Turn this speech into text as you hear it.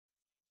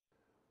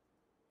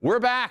We're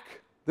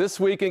back this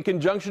week in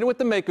conjunction with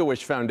the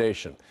Make-A-Wish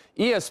Foundation.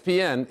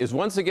 ESPN is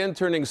once again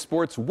turning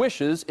sports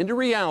wishes into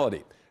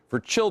reality for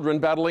children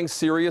battling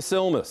serious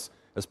illness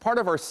as part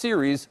of our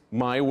series,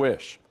 My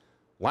Wish.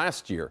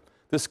 Last year,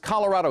 this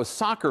Colorado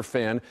soccer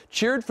fan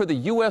cheered for the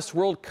U.S.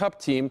 World Cup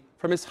team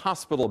from his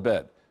hospital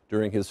bed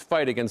during his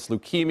fight against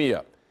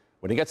leukemia.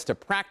 When he gets to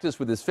practice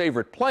with his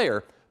favorite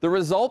player, the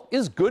result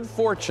is good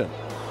fortune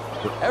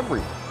for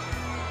everyone.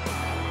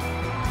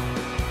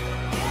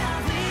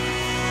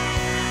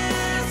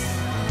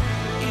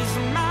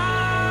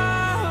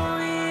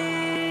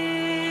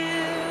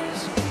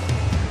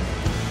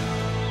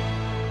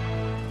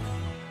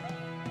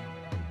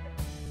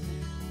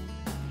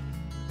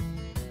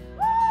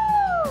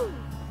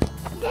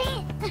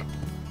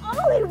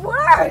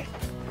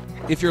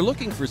 If you're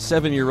looking for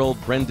 7-year-old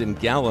Brendan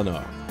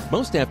Gallinow,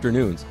 most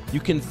afternoons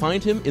you can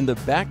find him in the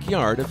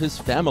backyard of his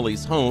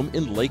family's home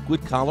in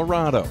Lakewood,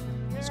 Colorado,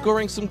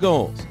 scoring some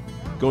goals,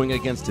 going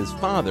against his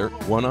father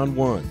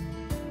one-on-one.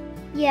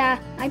 Yeah,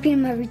 I beat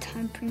him every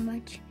time pretty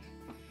much.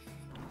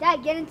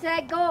 Dad, get into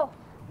that goal.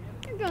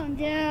 You're going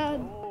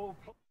down.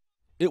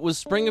 It was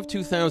spring of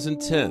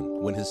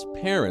 2010 when his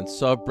parents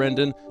saw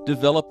Brendan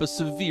develop a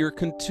severe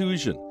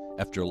contusion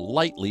after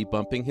lightly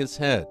bumping his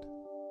head.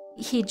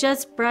 He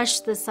just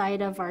brushed the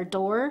side of our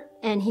door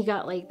and he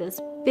got like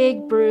this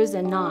big bruise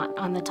and knot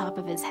on the top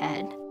of his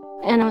head.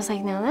 And I was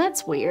like, no,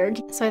 that's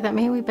weird. So I thought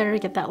maybe we better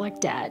get that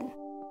looked at.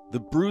 The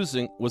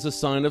bruising was a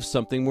sign of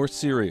something more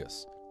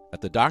serious.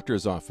 At the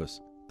doctor's office,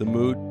 the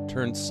mood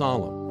turned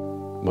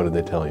solemn. What did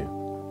they tell you?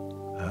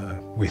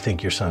 We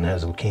think your son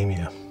has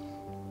leukemia.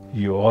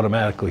 You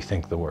automatically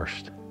think the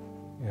worst.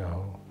 You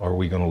know, are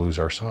we going to lose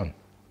our son?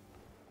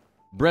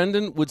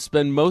 Brendan would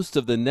spend most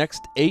of the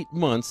next 8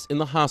 months in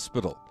the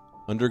hospital,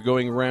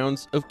 undergoing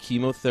rounds of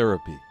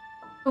chemotherapy.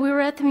 We were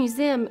at the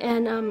museum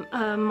and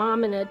a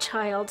mom and a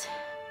child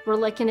were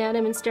looking at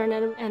him and staring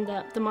at him, and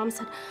the mom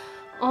said,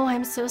 "Oh,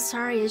 I'm so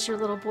sorry, is your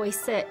little boy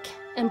sick?"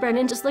 And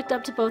Brendan just looked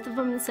up to both of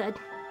them and said,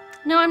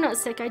 "No, I'm not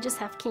sick, I just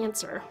have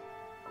cancer."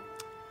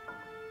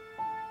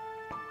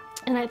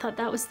 And I thought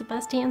that was the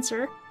best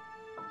answer.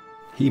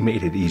 He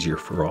made it easier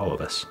for all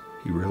of us.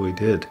 He really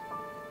did.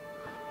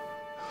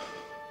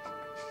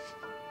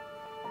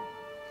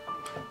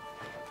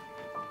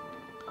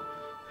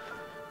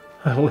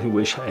 I only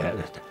wish I had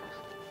it.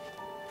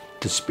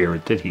 The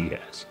spirit that he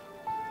has.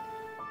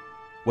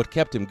 What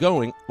kept him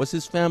going was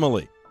his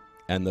family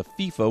and the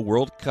FIFA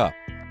World Cup.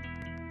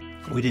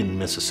 We didn't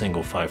miss a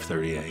single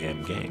 5:30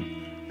 a.m.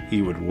 game.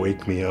 He would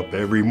wake me up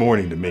every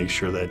morning to make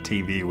sure that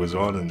TV was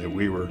on and that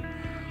we were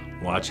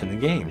watching the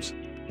games.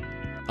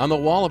 On the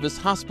wall of his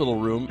hospital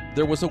room,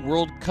 there was a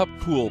World Cup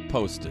pool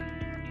posted.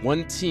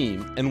 One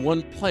team and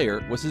one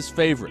player was his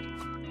favorite.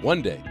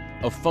 One day,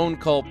 a phone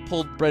call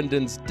pulled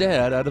Brendan's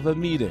dad out of a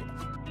meeting.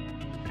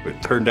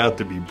 It turned out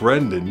to be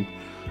Brendan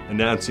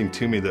announcing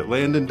to me that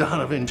Landon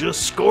Donovan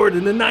just scored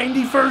in the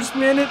 91st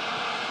minute.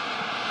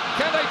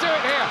 Can they do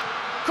it here?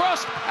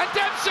 Cross, and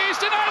Dempsey's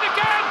denied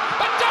again,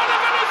 but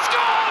Donovan has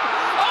scored!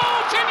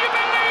 Oh, can you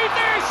believe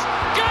this?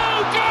 Go,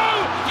 go,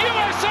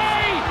 USA!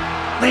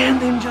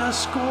 Landon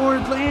just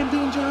scored!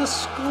 Landon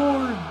just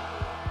scored!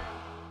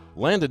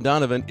 Landon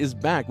Donovan is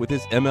back with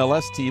his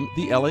MLS team,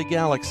 the LA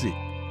Galaxy.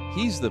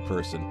 He's the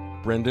person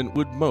Brendan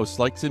would most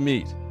like to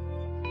meet.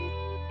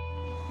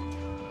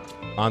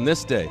 On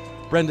this day,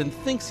 Brendan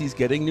thinks he's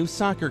getting new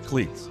soccer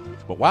cleats,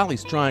 but while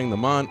he's trying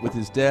them on with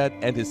his dad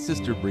and his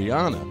sister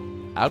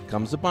Brianna, out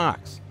comes a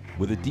box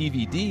with a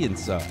DVD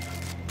inside.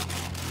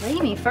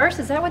 Lady me first,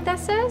 is that what that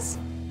says?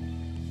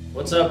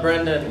 What's up,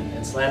 Brendan?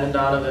 It's Landon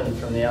Donovan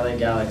from the LA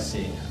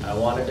Galaxy. I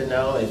wanted to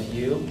know if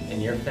you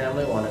and your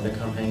family wanted to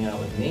come hang out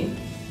with me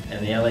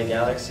and the LA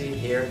Galaxy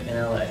here in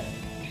LA.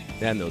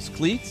 And those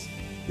cleats?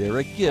 They're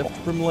a gift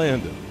from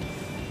Landon.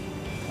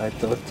 I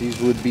thought these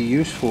would be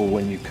useful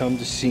when you come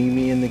to see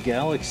me in the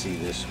Galaxy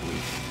this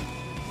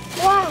week.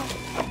 Wow.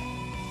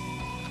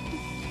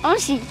 I want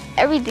to see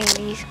everything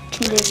these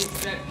can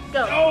do.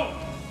 Go.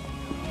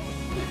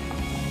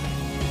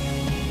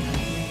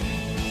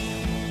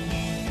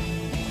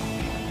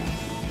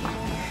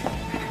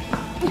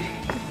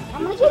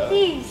 I'm going to get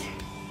these.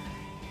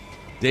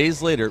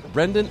 Days later,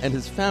 Brendan and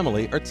his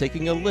family are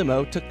taking a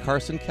limo to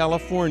Carson,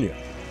 California,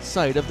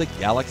 site of the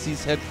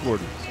Galaxy's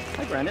headquarters.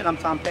 Hi, Brendan. I'm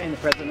Tom Payne, the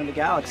president of the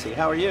Galaxy.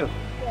 How are you?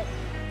 Good.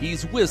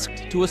 He's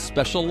whisked to a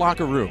special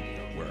locker room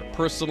where a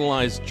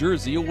personalized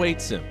jersey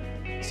awaits him.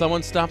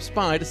 Someone stops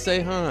by to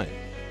say hi.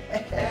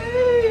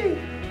 Hey!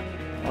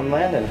 I'm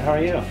Landon. How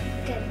are you?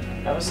 Good.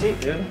 Have a seat,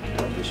 dude.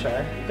 Don't be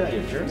shy. You got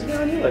your jersey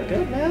on. You look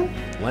good, man.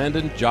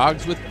 Landon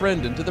jogs with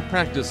Brendan to the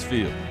practice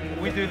field.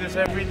 We do this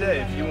every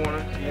day. If you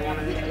wanna.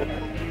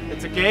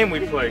 It's a game we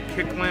play.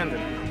 Kick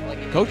Landon.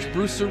 Coach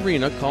Bruce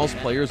Arena calls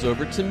players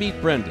over to meet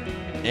Brendan,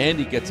 and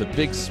he gets a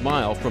big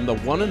smile from the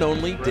one and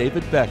only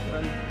David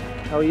Beckham.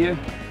 How are you?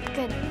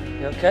 Good.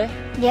 You okay?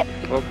 Yep.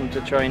 Welcome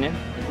to training.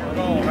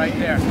 Goal right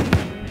there.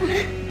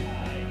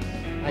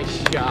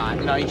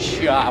 Nice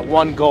shot.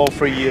 One goal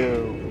for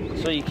you.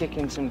 So you're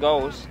kicking some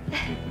goals.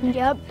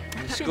 Yep.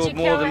 You scored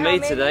more than me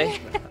today.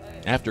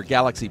 After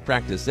Galaxy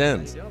practice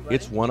ends,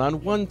 it's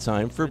one-on-one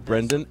time for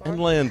Brendan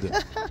and Landon.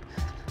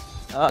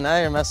 Oh, now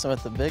you're messing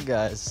with the big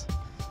guys.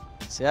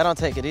 See, I don't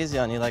take it easy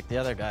on you like the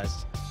other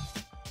guys.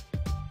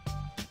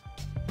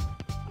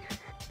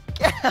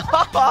 Get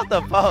off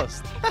the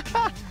post.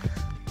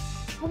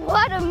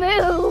 What a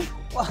move.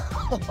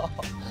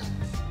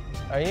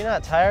 Are you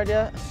not tired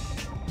yet?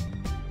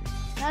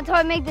 That's how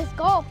I make this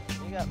goal.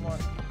 You got more.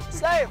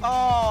 Save!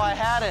 Oh, I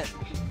had it.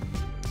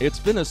 It's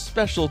been a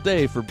special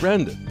day for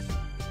Brendan,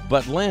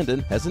 but Landon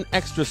has an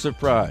extra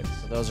surprise.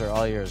 So those are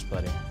all yours,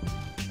 buddy.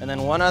 And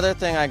then one other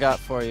thing I got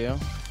for you.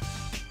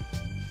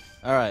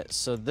 All right,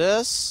 so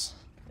this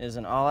is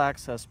an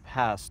all-access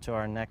pass to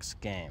our next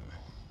game.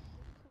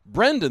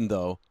 Brendan,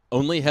 though,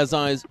 only has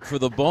eyes for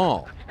the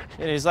ball.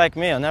 Dude, he's like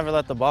me. I'll never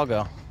let the ball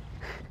go.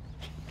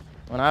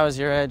 When I was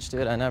your age,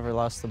 dude, I never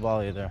lost the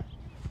ball either.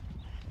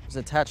 It was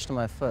attached to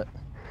my foot.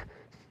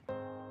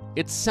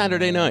 It's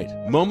Saturday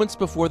night, moments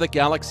before the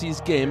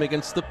Galaxy's game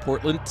against the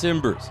Portland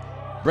Timbers.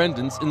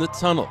 Brendan's in the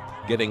tunnel,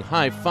 getting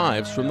high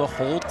fives from the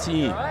whole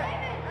team.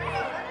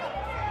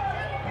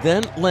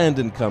 Then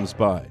Landon comes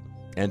by,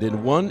 and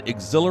in one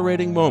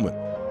exhilarating moment,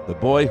 the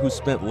boy who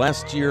spent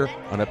last year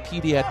on a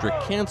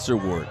pediatric cancer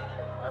ward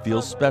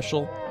feels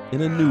special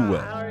in a new way.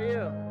 How are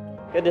you?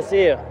 Good to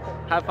see you.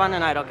 Have fun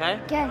tonight, okay?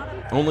 Okay.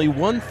 Only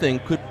one thing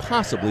could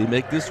possibly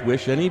make this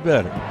wish any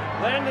better.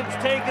 Landon's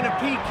taking a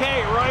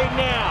PK right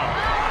now.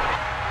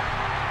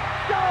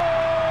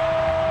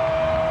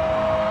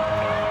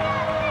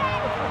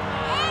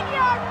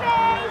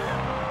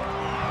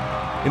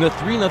 In a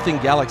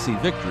 3-0 Galaxy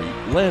victory,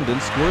 Landon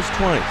scores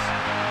twice.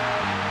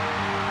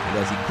 And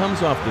as he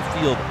comes off the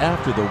field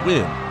after the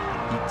win,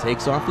 he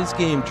takes off his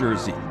game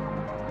jersey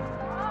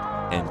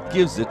and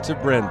gives it to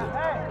Brendan.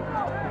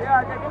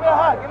 Yeah, give me a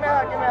hug, give me a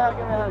hug, give me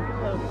a hug, give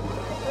me a hug.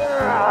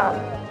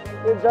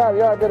 Yeah. Good job,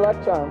 you are a good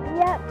luck charm.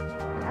 Yep.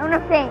 I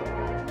want to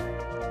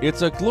faint.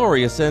 It's a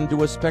glorious end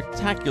to a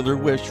spectacular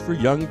wish for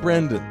young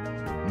Brendan,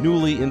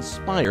 newly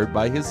inspired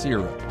by his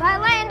hero. Bye,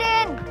 Landon.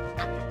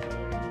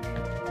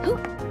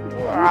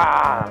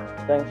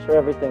 Thanks for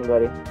everything,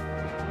 buddy.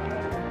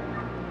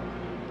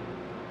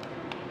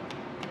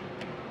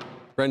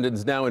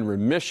 Brendan's now in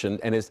remission,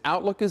 and his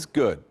outlook is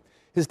good.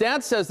 His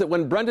dad says that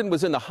when Brendan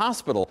was in the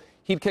hospital,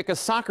 he'd kick a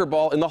soccer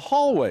ball in the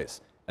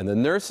hallways, and the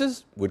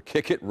nurses would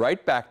kick it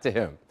right back to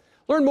him.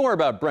 Learn more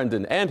about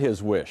Brendan and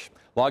his wish.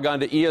 Log on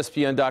to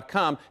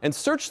ESPN.com and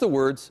search the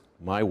words,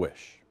 My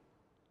Wish.